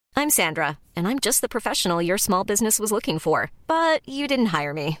I'm Sandra, and I'm just the professional your small business was looking for. But you didn't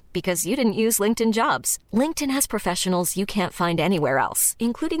hire me because you didn't use LinkedIn Jobs. LinkedIn has professionals you can't find anywhere else,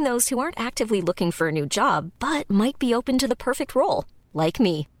 including those who aren't actively looking for a new job, but might be open to the perfect role, like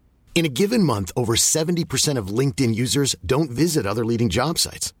me. In a given month, over 70% of LinkedIn users don't visit other leading job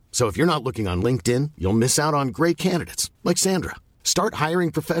sites. So if you're not looking on LinkedIn, you'll miss out on great candidates like Sandra. Start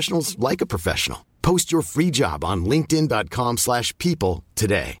hiring professionals like a professional. Post your free job on linkedin.com/people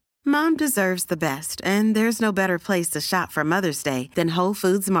today. Mom deserves the best, and there's no better place to shop for Mother's Day than Whole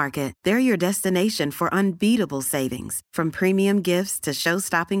Foods Market. They're your destination for unbeatable savings, from premium gifts to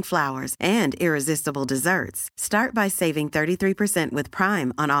show-stopping flowers and irresistible desserts. Start by saving 33% with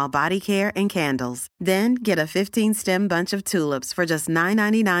Prime on all body care and candles. Then get a 15-stem bunch of tulips for just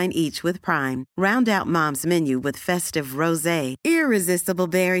 $9.99 each with Prime. Round out Mom's menu with festive rosé, irresistible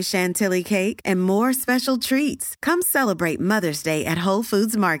berry chantilly cake, and more special treats. Come celebrate Mother's Day at Whole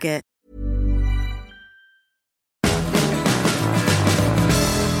Foods Market.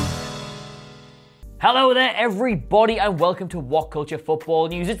 Hello there everybody and welcome to What Culture Football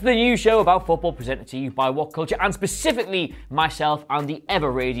News. It's the new show about football presented to you by What Culture and specifically myself and the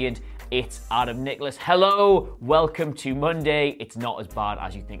ever-radiant It's Adam Nicholas. Hello, welcome to Monday. It's not as bad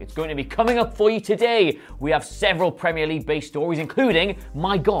as you think it's going to be. Coming up for you today, we have several Premier League based stories including,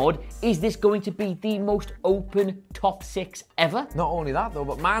 my God, is this going to be the most open top six ever? Not only that though,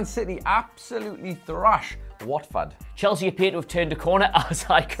 but Man City absolutely thrash Watford. Chelsea appear to have turned a corner as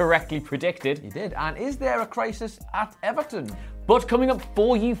I correctly predicted. He did. And is there a crisis at Everton? But coming up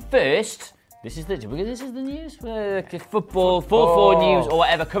for you first, this is the news, football news or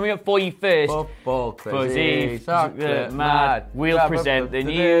whatever. Coming up for you first, football crazy, mad. We'll present the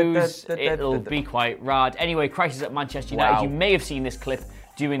news. It'll be quite rad. Anyway, crisis at Manchester United. Wow. You may have seen this clip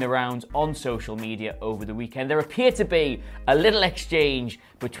doing the rounds on social media over the weekend. There appeared to be a little exchange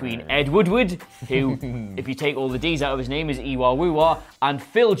between Ed Woodward, who, if you take all the D's out of his name, is Iwa Wuwa, and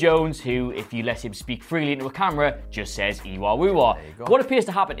Phil Jones, who, if you let him speak freely into a camera, just says Iwa Wuwa. What appears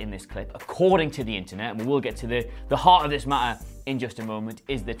to happen in this clip, according to the internet, and we'll get to the heart of this matter in just a moment,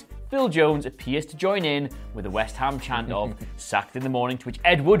 is that Phil Jones appears to join in with a West Ham chant of sacked in the morning, to which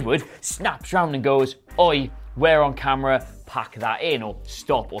Ed Woodward snaps round and goes, oi, we're on camera, pack that in, or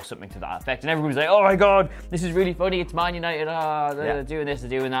stop, or something to that effect. And everybody's like, oh my God, this is really funny, it's Man United, they're doing this, they're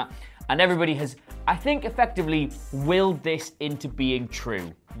doing that. And everybody has, I think, effectively willed this into being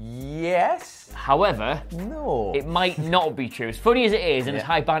true. Yes. However, no, it might not be true. As funny as it is, and as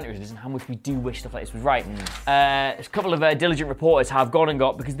high banter as it is, and how much we do wish stuff like this was right. A couple of diligent reporters have gone and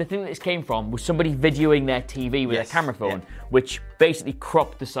got, because the thing that this came from was somebody videoing their TV with their camera phone, which basically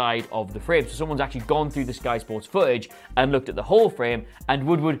cropped the side of the frame. So someone's actually gone through the Sky Sports footage and looked at the whole frame, and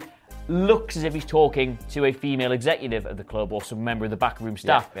Woodward looks as if he's talking to a female executive of the club or some member of the backroom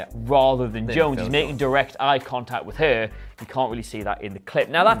staff rather than Jones. He's making direct eye contact with her. You can't really see that in the clip.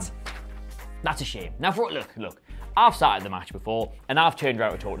 Now that's a shame. Now look, I've started the match before and I've turned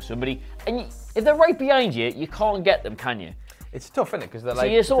around to talk to somebody, and if they're right behind you, you can't get them, can you? It's tough, isn't it? Because they're so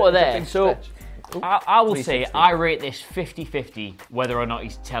you're sort of there. So I will say I rate this 50-50 whether or not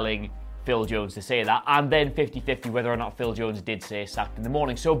he's telling Phil Jones to say that, and then 50-50 whether or not Phil Jones did say sacked in the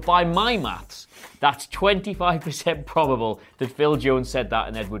morning. So by my maths, that's 25% probable that Phil Jones said that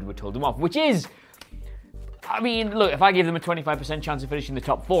and Ed Woodward told him off, which is, I mean, look, if I give them a 25% chance of finishing the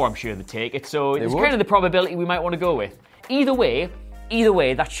top four, I'm sure they'd take it. So it's kind of the probability we might want to go with. Either way,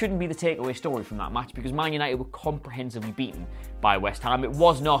 that shouldn't be the takeaway story from that match, because Man United were comprehensively beaten by West Ham. It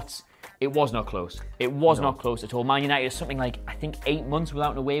was not close. It was not close at all. Man United is something like, I think, 8 months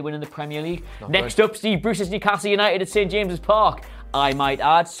without an away win in the Premier League. Next up, Steve Bruce's Newcastle United at St James's Park, I might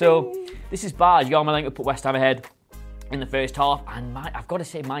add. So this is bad. Yarmolenko put West Ham ahead in the first half, and I've got to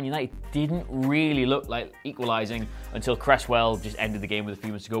say, Man United didn't really look like equalising until Cresswell just ended the game with a few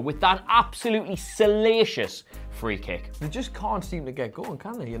minutes to go with that absolutely salacious free kick. They just can't seem to get going,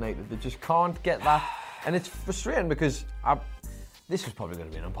 can they, United? They just can't get that. And it's frustrating because this was probably going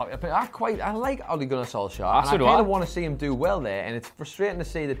to be an unpopular opinion. I like Ole Gunnar Solskjaer. I kind of want to see him do well there, and it's frustrating to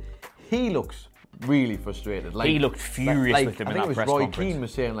see that he looks really frustrated. He looked furious with him in that press conference. I think it was Roy Keane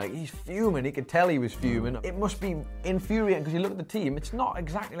was saying, like, he's fuming. He could tell he was fuming. It must be infuriating because you look at the team. It's not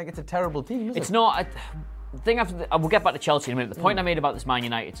exactly like it's a terrible team, is it? It's not. We'll get back to Chelsea in a minute. The point I made about this Man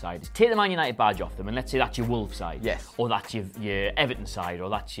United side is take the Man United badge off them, and let's say that's your Wolves side, or that's your Everton side, or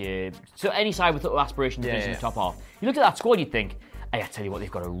that's so any side with aspirations to finish in the top half. You look at that squad, you'd think, hey, I tell you what, they've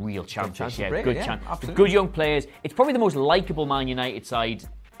got a real chance this year. Good chance. Good young players. It's probably the most likeable Man United side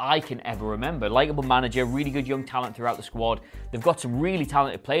I can ever remember. Likeable manager, really good young talent throughout the squad. They've got some really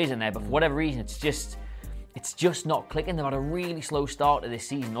talented players in there, but for whatever reason, it's just it's just not clicking. They've had a really slow start to this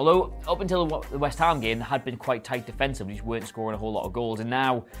season. Although, up until the West Ham game, they had been quite tight defensively, just weren't scoring a whole lot of goals. And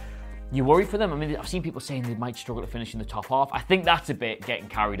now, you worry for them? I mean, I've seen people saying they might struggle to finish in the top half. I think that's a bit getting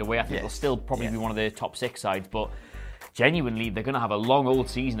carried away. I think they'll still probably be one of the top 6 sides, but genuinely, they're going to have a long old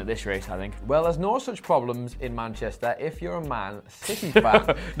season at this rate, I think. Well, there's no such problems in Manchester if you're a Man City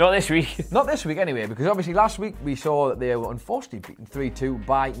fan. Not this week. Not this week, anyway, because obviously last week we saw that they were unfortunately beaten 3-2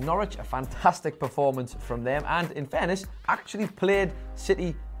 by Norwich. A fantastic performance from them, and in fairness, actually played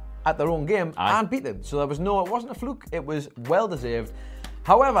City at their own game and beat them. So it wasn't a fluke, it was well deserved.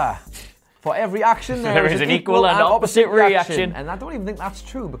 However, for every action, there is an equal and opposite reaction. And I don't even think that's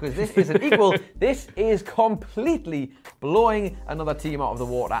true, because this isn't equal. This is completely blowing another team out of the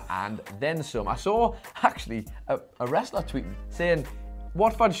water and then some. I saw, actually, a wrestler tweeting saying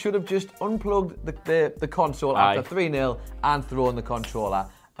Watford should have just unplugged the console after 3-0 and thrown the controller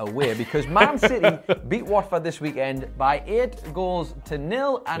away, because Man City beat Watford this weekend by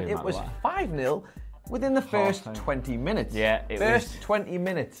 8-0, and it was 5-0 within the first 20 minutes. Yeah, first 20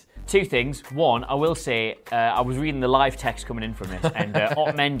 minutes. 2 things. One, I will say, I was reading the live text coming in from this, and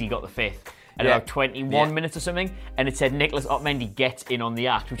Otamendi got the 5th at about 21 minutes or something, and it said Nicholas Otamendi gets in on the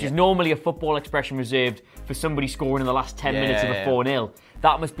act, which is normally a football expression reserved for somebody scoring in the last 10 minutes of a 4-0.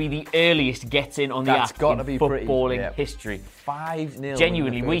 That must be the earliest gets in on the act in footballing history. 5-0.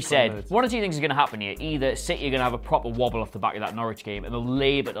 Genuinely, we said one of 2 things is going to happen here. Either City are going to have a proper wobble off the back of that Norwich game and they'll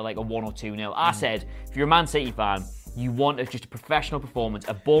labour to like a 1 or 2-0. I said, if you're a Man City fan, you want just a professional performance,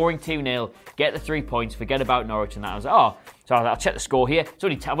 a boring 2-0, get the 3 points, forget about Norwich and that. I was like, so I'll check the score here.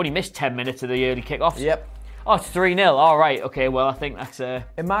 I've only missed 10 minutes of the early kickoffs. Yep. Oh, it's 3-0. All right, okay, well, I think that's...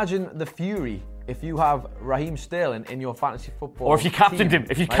 Imagine the fury if you have Raheem Sterling in your fantasy football Or if you captained him.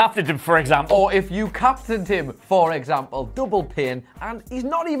 If you captained him, for example. Or if you captained him, for example. Double pain. And he's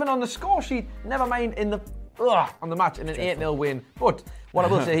not even on the score sheet. Never mind on the match in an 8-0 win. But what I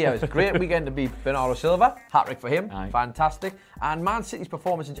will say here is a great weekend to beat Bernardo Silva. Hat-trick for him. Aye. Fantastic. And Man City's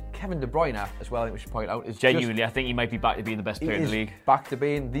performance, and Kevin De Bruyne as well, I think we should point out, is genuinely, I think he might be back to being the best player in the league. Back to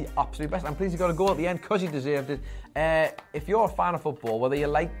being the absolute best. I'm pleased he got a goal at the end because he deserved it. If you're a fan of football, whether you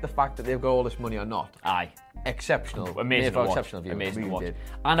like the fact that they've got all this money or not, exceptional. Amazing to watch. Exceptional view. Amazing to watch.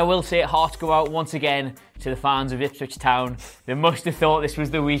 And I will say, hearts go out once again to the fans of Ipswich Town. They must have thought this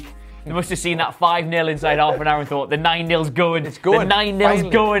was the week. They must have seen that 5-0 inside half an hour and thought, the 9-0's going. It's going. The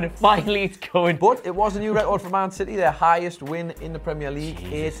 9-0's going. Finally, it's going. But it was a new record for Man City, their highest win in the Premier League,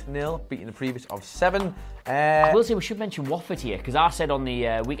 8-0, beating the previous of 7. I will say we should mention Watford here, because I said on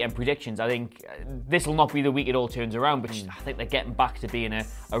the weekend predictions, I think this will not be the week it all turns around, but I think they're getting back to being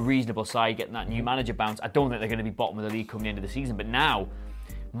a reasonable side, getting that new manager bounce. I don't think they're going to be bottom of the league come the end of the season, but now,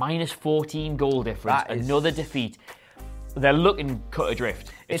 minus 14 goal difference, another defeat. They're looking cut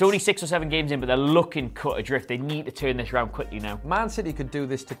adrift. It's only 6 or 7 games in, but they're looking cut adrift. They need to turn this around quickly now. Man City could do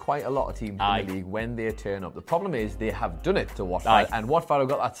this to quite a lot of teams in the league when they turn up. The problem is they have done it to Watford, and Watford have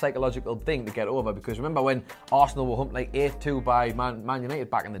got that psychological thing to get over, because remember when Arsenal were humped like 8-2 by Man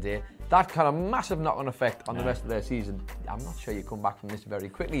United back in the day? That kind of massive knock-on effect on the rest of their season. I'm not sure you come back from this very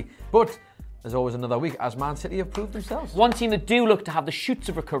quickly, but there's always another week, as Man City have proved themselves. One team that do look to have the shoots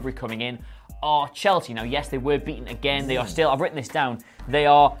of recovery coming in are Chelsea. Now, yes, they were beaten again. They are still, I've written this down, they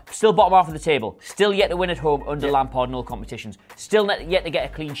are still bottom half of the table. Still yet to win at home under Lampard in all competitions. Still yet to get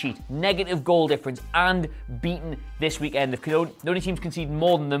a clean sheet. Negative goal difference and beaten this weekend. The only teams conceding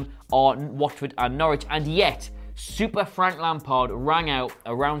more than them are Watford and Norwich. And yet, Super Frank Lampard rang out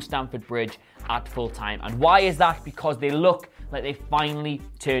around Stamford Bridge at full time. And why is that? Because they look like they finally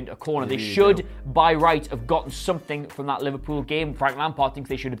turned a corner. They should, by right, have gotten something from that Liverpool game. Frank Lampard thinks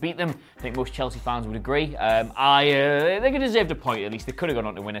they should have beat them. I think most Chelsea fans would agree. They deserved a point at least. They could have gone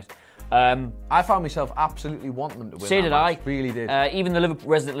on to win it. I found myself absolutely wanting them to win. So did I. Really did. Even the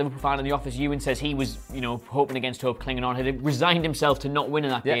resident Liverpool fan in the office, Ewan, says he was, hoping against hope, clinging on. Had resigned himself to not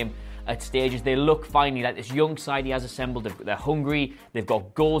winning that game at stages. They look finally like this young side he has assembled. They're hungry. They've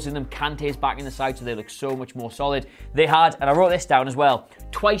got goals in them. Kante's back in the side, so they look so much more solid. They had, and I wrote this down as well,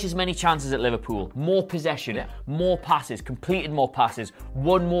 twice as many chances at Liverpool. More possession, more passes, completed more passes,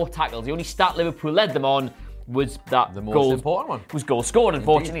 won more tackles. The only stat Liverpool led them on was that the most important one. Was goal scored,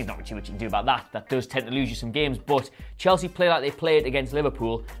 unfortunately. There's not too much you can do about that. That does tend to lose you some games. But Chelsea play like they played against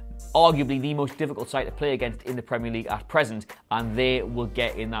Liverpool, arguably the most difficult side to play against in the Premier League at present, and they will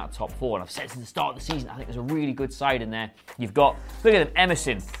get in that top 4. And I've said since the start of the season, I think there's a really good side in there. You've got, look at them,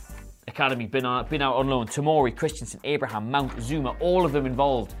 Emerson, Academy, been out on loan, Tomori, Christensen, Abraham, Mount, Zuma, all of them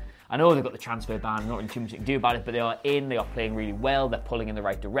involved. I know they've got the transfer ban, not really too much you can do about it, but they are playing really well, they're pulling in the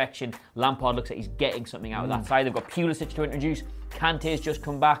right direction. Lampard looks like he's getting something out of that side. They've got Pulisic to introduce, Kante's just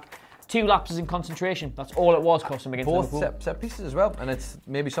come back. 2 lapses in concentration. That's all it was, cost them against Liverpool. Both set pieces as well, and it's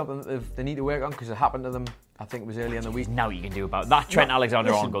maybe something that they need to work on because it happened to them. I think it was early in the week. There's nothing you can do about that. Trent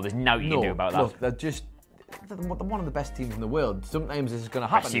Alexander-Arnold goal. There's nothing you can do about that. Look, they're one of the best teams in the world. Sometimes this is going to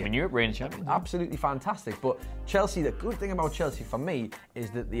happen. Best team in Europe, reigning champions. Absolutely fantastic. But Chelsea, the good thing about Chelsea for me is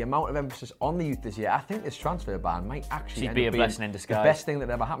that the amount of emphasis on the youth this year, I think this transfer ban might actually be a blessing in disguise. The best thing that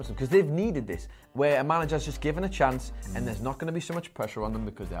ever happens to them because they've needed this, where a manager's just given a chance and there's not going to be so much pressure on them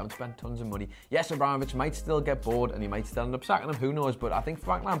because they haven't spent tons of money. Yes, Abramovich might still get bored and he might still end up sacking them. Who knows? But I think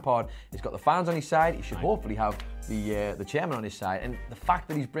Frank Lampard has got the fans on his side. He should hopefully have the chairman on his side, and the fact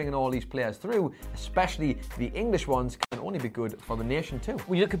that he's bringing all these players through, especially the English ones, can only be good for the nation too.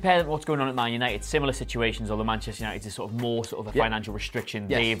 When you compare what's going on at Man United, similar situations, although Manchester United is sort of more sort of a financial restriction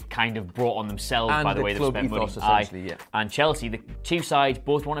they've kind of brought on themselves and by the way they've spent money. And Chelsea, the two sides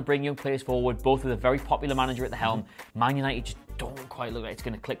both want to bring young players forward, both with a very popular manager at the helm. Man United just don't quite look like it's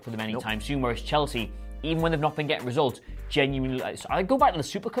going to click for them anytime soon, whereas Chelsea, even when they've not been getting results, genuinely, I go back to the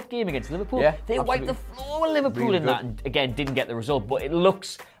Super Cup game against Liverpool. Yeah, they wiped the floor with Liverpool really in that, and again didn't get the result. But it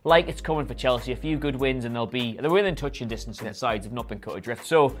looks like it's coming for Chelsea. A few good wins, and they're within touching distance, and the sides have not been cut adrift.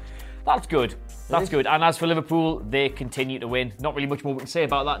 So that's good. That's good. And as for Liverpool, they continue to win. Not really much more we can say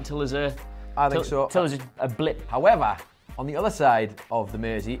about that until there's a blip. However, on the other side of the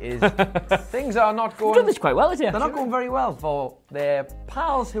Mersey is things are not going. You've done this quite well, isn't it? They're not going very well for their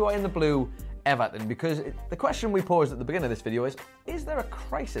pals who are in the blue. Everton, because the question we posed at the beginning of this video is there a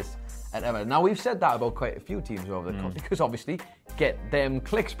crisis at Everton? Now, we've said that about quite a few teams over the country, because obviously get them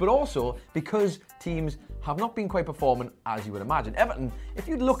clicks, but also because teams have not been quite performing as you would imagine. Everton, if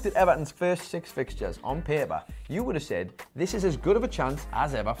you'd looked at Everton's first 6 fixtures on paper, you would have said this is as good of a chance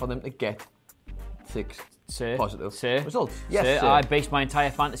as ever for them to get 6 positive results. Yes, sir. I based my entire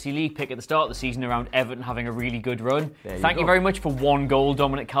fantasy league pick at the start of the season around Everton having a really good run. Thank you very much for 1 goal,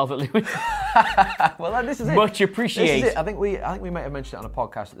 Dominic Calvert-Lewin. Well, this is it. Much appreciated. This is it. I think we might have mentioned it on a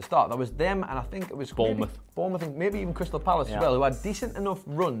podcast at the start. That was them, and I think it was Bournemouth, and maybe even Crystal Palace as well, who had decent enough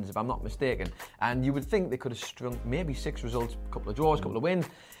runs, if I'm not mistaken. And you would think they could have strung maybe 6 results, a couple of draws, a couple of wins.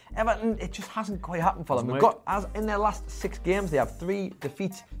 Everton, it just hasn't quite happened for them. We've got, as in their last 6 games, they have 3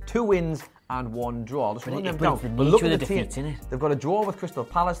 defeats, 2 wins, and 1 draw. Just running them down. But look at the team. They've got a draw with Crystal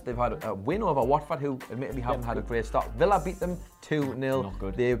Palace. They've had a win over Watford, who admittedly haven't had a great start. Villa beat them 2-0. Not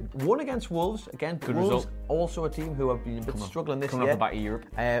good. They won against Wolves. Again, good Wolves, result. Also a team who have been a bit struggling this year. Coming off the back of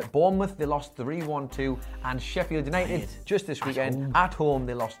Europe. Bournemouth, they lost 3-1-2. And Sheffield United, just this weekend, at home,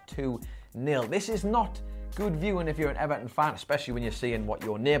 they lost 2-0. This is not good viewing if you're an Everton fan, especially when you're seeing what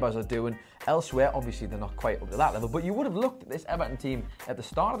your neighbours are doing elsewhere. Obviously, they're not quite up to that level, but you would have looked at this Everton team at the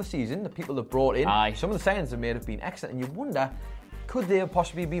start of the season, the people they've brought in, some of the signings they've made have been excellent, and you wonder, could they have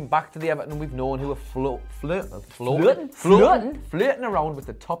possibly been back to the Everton we've known who are flirting around with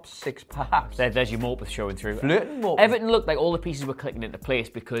the top 6 perhaps? There's your Morpeth showing through. Everton looked like all the pieces were clicking into place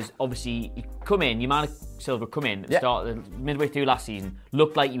because obviously you come in, Yamana Silva come in at the start, midway through last season,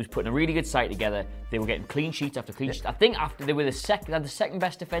 looked like he was putting a really good side together. They were getting clean sheets after clean sheets. I think after they were the second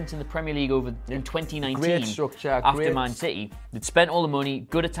best defence in the Premier League in 2019. Great structure. After Man City. They'd spent all the money,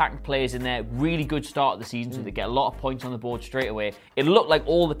 good attacking players in there, really good start of the season, so they get a lot of points on the board straight away. It looked like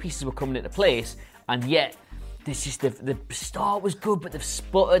all the pieces were coming into place, and yet this just the start was good, but they've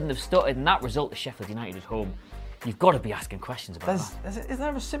sputtered and they've stuttered, and that result of Sheffield United at home. You've got to be asking questions about that. Is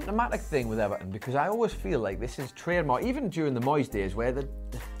there a symptomatic thing with Everton? Because I always feel like this is trademark, even during the Moyes days, where the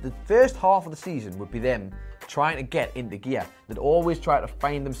first half of the season would be them trying to get into gear. They'd always try to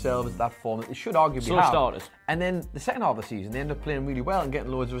find themselves that form that they should arguably have. Starters. And then the second half of the season, they end up playing really well and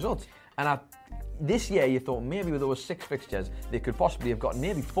getting loads of results. And this year, you thought maybe with those 6 fixtures, they could possibly have gotten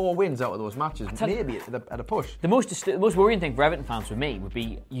maybe 4 wins out of those matches, maybe at a push. The most worrying thing for Everton fans for me would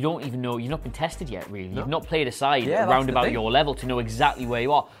be you don't even know, you've not been tested yet, really. No. You've not played a side around about your level to know exactly where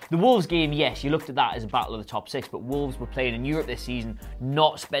you are. The Wolves game, yes, you looked at that as a battle of the top 6, but Wolves were playing in Europe this season,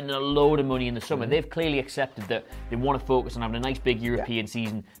 not spending a load of money in the summer. They've clearly accepted that they want to focus on having a nice big European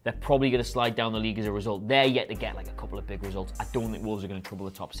season. They're probably going to slide down the league as a result. They're yet to get like a couple of big results. I don't think Wolves are going to trouble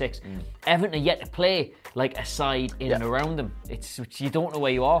the top 6. Everton are yet to play like a side in and around them. You don't know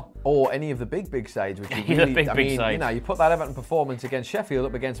where you are. Or any of the big sides, which you really, big sides. You know, you put that Everton performance against Sheffield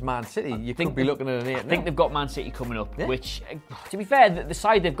up against Man City, you could be looking at an 8. I think they've got Man City coming up, which, to be fair, the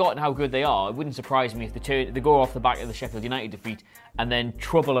side they've got and how good they are, it wouldn't surprise me if they go off the back of the Sheffield United defeat and then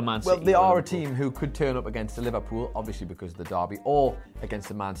trouble a Man City. Well, they are a team who could turn up against the Liverpool, obviously because of the derby, or against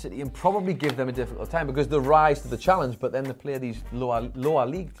the Man City, and probably give them a difficult time because they rise to the challenge, but then they play these lower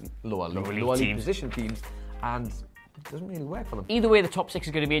league position teams, and doesn't really work for them. Either way, the top 6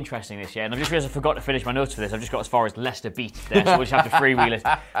 is going to be interesting this year. And I've just realised I forgot to finish my notes for this. I've just got as far as Leicester beat there, so we'll just have to freewheel it.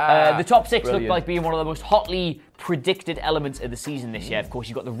 The top 6 look like being one of the most hotly predicted elements of the season this year. Of course,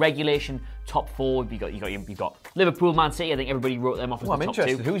 you've got the regulation top 4. You've got Liverpool, Man City. I think everybody wrote them off as the top 2. I'm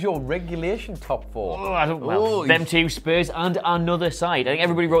interested. Who's your regulation top 4? Oh, I don't know. Them 2, Spurs and another side. I think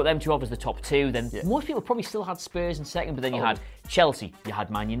everybody wrote them 2 off as the top 2. Then most people probably still had Spurs in second, but then you had Chelsea, you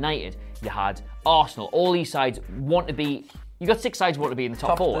had Man United, you had Arsenal. All these sides want to be... You got 6 sides who want to be in the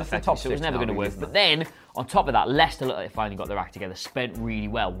top 4, effectively, so it was never going to work. But then, on top of that, Leicester looked like they finally got their act together, spent really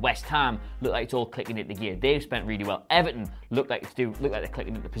well. West Ham looked like it's all clicking into gear. They've spent really well. Everton looked like they're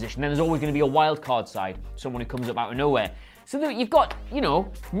clicking into position. Then there's always going to be a wild card side, someone who comes up out of nowhere. So you've got,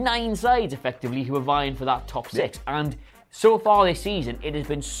 9 sides, effectively, who are vying for that top 6. And so far this season, it has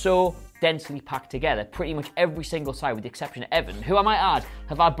been so densely packed together. Pretty much every single side, with the exception of Everton, who I might add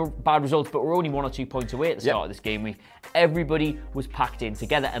have had bad results, but were only 1 or 2 points away at the start of this game week. Everybody was packed in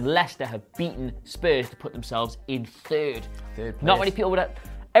together, and Leicester have beaten Spurs to put themselves in third. Not many people would have...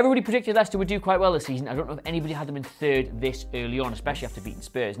 Everybody predicted Leicester would do quite well this season. I don't know if anybody had them in third this early on, especially after beating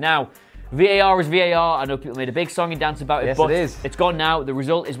Spurs. Now, VAR is VAR. I know people made a big song and dance about it, but it's gone now. The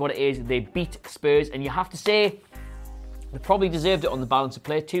result is what it is. They beat Spurs, and you have to say... They probably deserved it on the balance of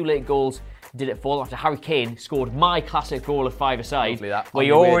play. 2 late goals did it fall after Harry Kane scored my classic goal of 5-a-side, where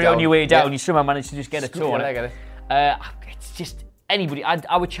you're already on your way down, you somehow managed to just get a toe on it. It's just anybody.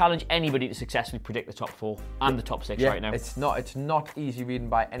 I would challenge anybody to successfully predict the top 4 and the top 6 right now. It's not easy reading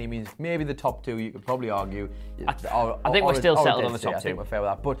by any means. Maybe the top 2 you could probably argue. I think we're still settled on the top 2. I think we're fair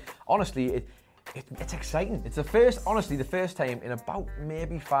with that. But honestly, it's exciting. It's the first time in about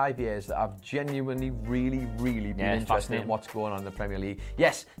maybe 5 years that I've genuinely really been interested in what's going on in the Premier League.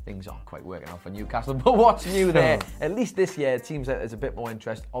 Yes, things aren't quite working out for Newcastle, but what's new there? At least this year it seems that there's a bit more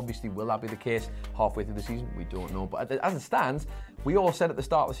interest. Obviously, will that be the case halfway through the season? We don't know. But as it stands, we all said at the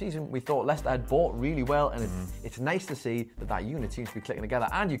start of the season we thought Leicester had bought really well, and it's nice to see that unit seems to be clicking together.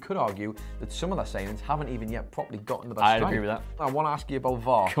 And you could argue that some of their signings haven't even yet properly gotten to their stride. I'd agree with that. I want to ask you about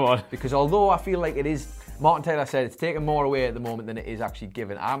VAR. Come on. Because although I feel like it is, Martin Taylor said it's taking more away at the moment than it is actually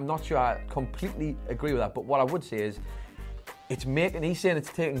given. I'm not sure I completely agree with that, but what I would say is he's saying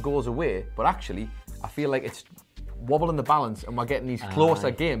it's taking goals away, but actually I feel like it's wobbling the balance and we're getting these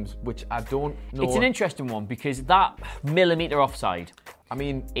closer games, which I don't know. It's an interesting one because that millimetre offside,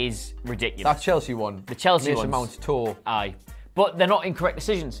 is ridiculous. That Chelsea one. The Chelsea one. Mason Mount's toe. Aye. But they're not incorrect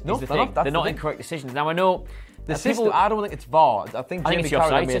decisions. No, they're not incorrect decisions. Now I know... The system, I don't think it's VAR. I think it's the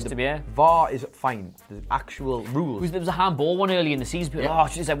offside system, yeah. VAR is fine. The actual rules. There was a handball one early in the season. People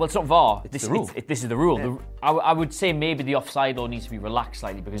she said, well, it's not VAR. This is the rule. Yeah. I would say maybe the offside law needs to be relaxed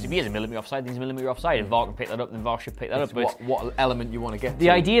slightly, because if he is a millimetre offside, then he's a millimetre offside. If VAR can pick that up, then VAR should pick that up. But what element you want to get the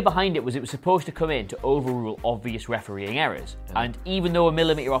idea behind it was supposed to come in to overrule obvious refereeing errors. Yeah. And even though a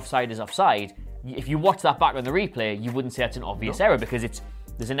millimetre offside is offside, if you watch that back on the replay, you wouldn't say it's an obvious error, because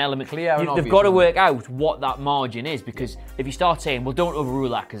there's an element. They've got to work out what that margin is, because if you start saying, well, don't overrule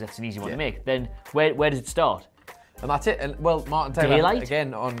that because that's an easy one to make, then where does it start? And that's it. And well, Martin Taylor,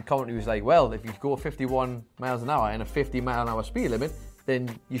 again, on commentary was like, well, if you go 51 miles an hour and a 50 mile an hour speed limit, then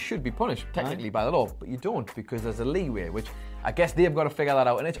you should be punished technically by the law. But you don't, because there's a leeway, which I guess they've got to figure that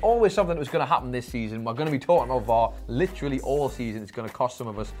out. And it's always something that was going to happen this season. We're going to be talking about VAR literally all season. It's going to cost some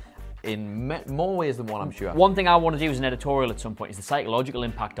of us in more ways than one, I'm sure. One thing I want to do as an editorial at some point is the psychological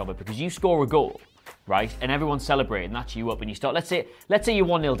impact of it, because you score a goal, right, and everyone's celebrating, that's you up, and you start, let's say you're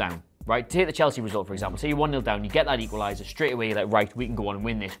 1-0 down, right, take the Chelsea result, for example, say you're 1-0 down, you get that equaliser, straight away you're like, right, we can go on and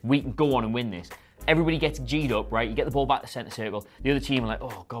win this, everybody gets G'd up, right, you get the ball back to centre circle, the other team are like,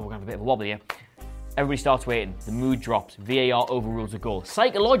 oh God, we're going to have a bit of a wobble here. Everybody starts waiting, the mood drops, VAR overrules a goal.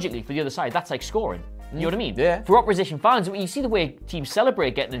 Psychologically, for the other side, that's like scoring. You know what I mean? Yeah. For opposition fans, you see the way teams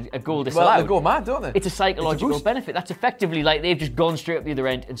celebrate getting a goal disallowed. Well, they go mad, don't they? It's a psychological benefit. That's effectively like they've just gone straight up the other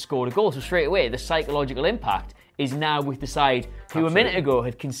end and scored a goal. So straight away, the psychological impact is now with the side who a minute ago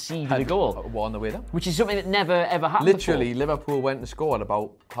had conceded a goal. On the way down. Which is something that never ever happened Literally, before. Liverpool went and scored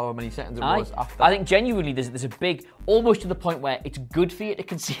about however many seconds it was after. I think genuinely there's a big, almost to the point where it's good for you to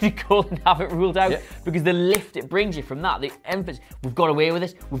concede a goal and have it ruled out, because the lift it brings you from that, the emphasis, we've got away with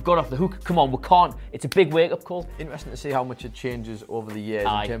this, we've got off the hook, come on, we can't. It's a big wake-up call. Interesting to see how much it changes over the years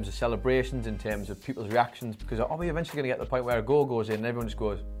in terms of celebrations, in terms of people's reactions, because are we eventually going to get to the point where a goal goes in and everyone just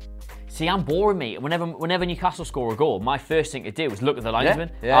goes... See, I'm boring, mate. Whenever Newcastle score a goal, my first thing to do is look at the linesman.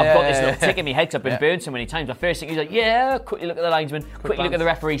 I've got this little tick in my head because I've been burned so many times. My first thing is like, quickly look at the linesman, quickly look at the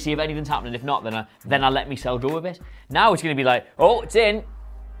referee, see if anything's happening. If not, then I let myself go a bit. Now it's going to be like, oh, it's in.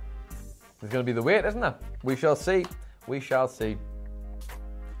 There's going to be the wait, isn't there? We shall see. We shall see.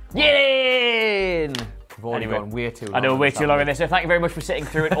 Get in! We've already gone way too long. I know, way too long on this. So thank you very much for sitting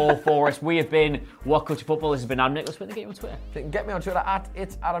through it all for us. We have been What Culture Football. This has been Adam Nicholas. Where can they get you on Twitter? You can get me on Twitter at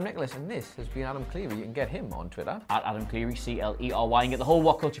It's Adam Nicholas. And this has been Adam Cleary. You can get him on Twitter at Adam Cleary, CLERY. And get the whole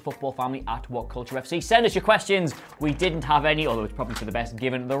What Culture Football family at What Culture FC. Send us your questions. We didn't have any, although it's probably for the best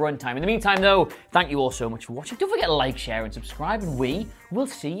given the runtime. In the meantime, though, thank you all so much for watching. Don't forget to like, share, and subscribe. And we will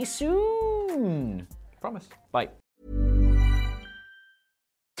see you soon. Promise. Bye.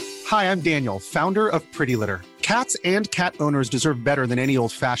 Hi, I'm Daniel, founder of Pretty Litter. Cats and cat owners deserve better than any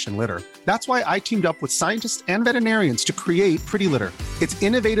old-fashioned litter. That's why I teamed up with scientists and veterinarians to create Pretty Litter. Its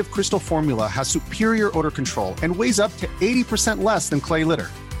innovative crystal formula has superior odor control and weighs up to 80% less than clay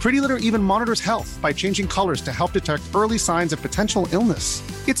litter. Pretty Litter even monitors health by changing colors to help detect early signs of potential illness.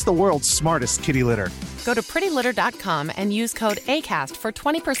 It's the world's smartest kitty litter. Go to prettylitter.com and use code ACAST for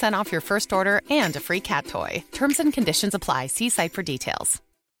 20% off your first order and a free cat toy. Terms and conditions apply. See site for details.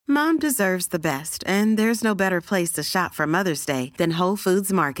 Mom deserves the best, and there's no better place to shop for Mother's Day than Whole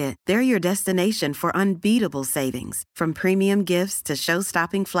Foods Market. They're your destination for unbeatable savings, from premium gifts to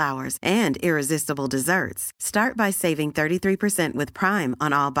show-stopping flowers and irresistible desserts. Start by saving 33% with Prime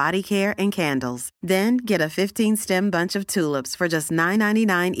on all body care and candles. Then get a 15-stem bunch of tulips for just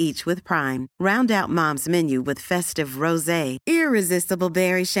 $9.99 each with Prime. Round out Mom's menu with festive rosé, irresistible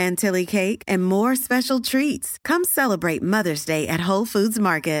berry chantilly cake, and more special treats. Come celebrate Mother's Day at Whole Foods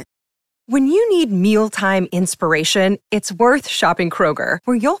Market. When you need mealtime inspiration, it's worth shopping Kroger,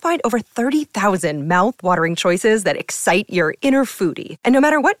 where you'll find over 30,000 mouth-watering choices that excite your inner foodie. And no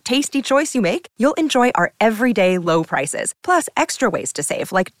matter what tasty choice you make, you'll enjoy our everyday low prices, plus extra ways to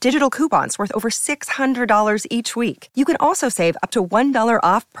save, like digital coupons worth over $600 each week. You can also save up to $1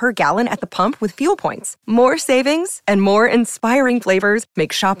 off per gallon at the pump with fuel points. More savings and more inspiring flavors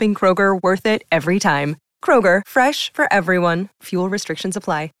make shopping Kroger worth it every time. Kroger, fresh for everyone. Fuel restrictions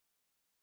apply.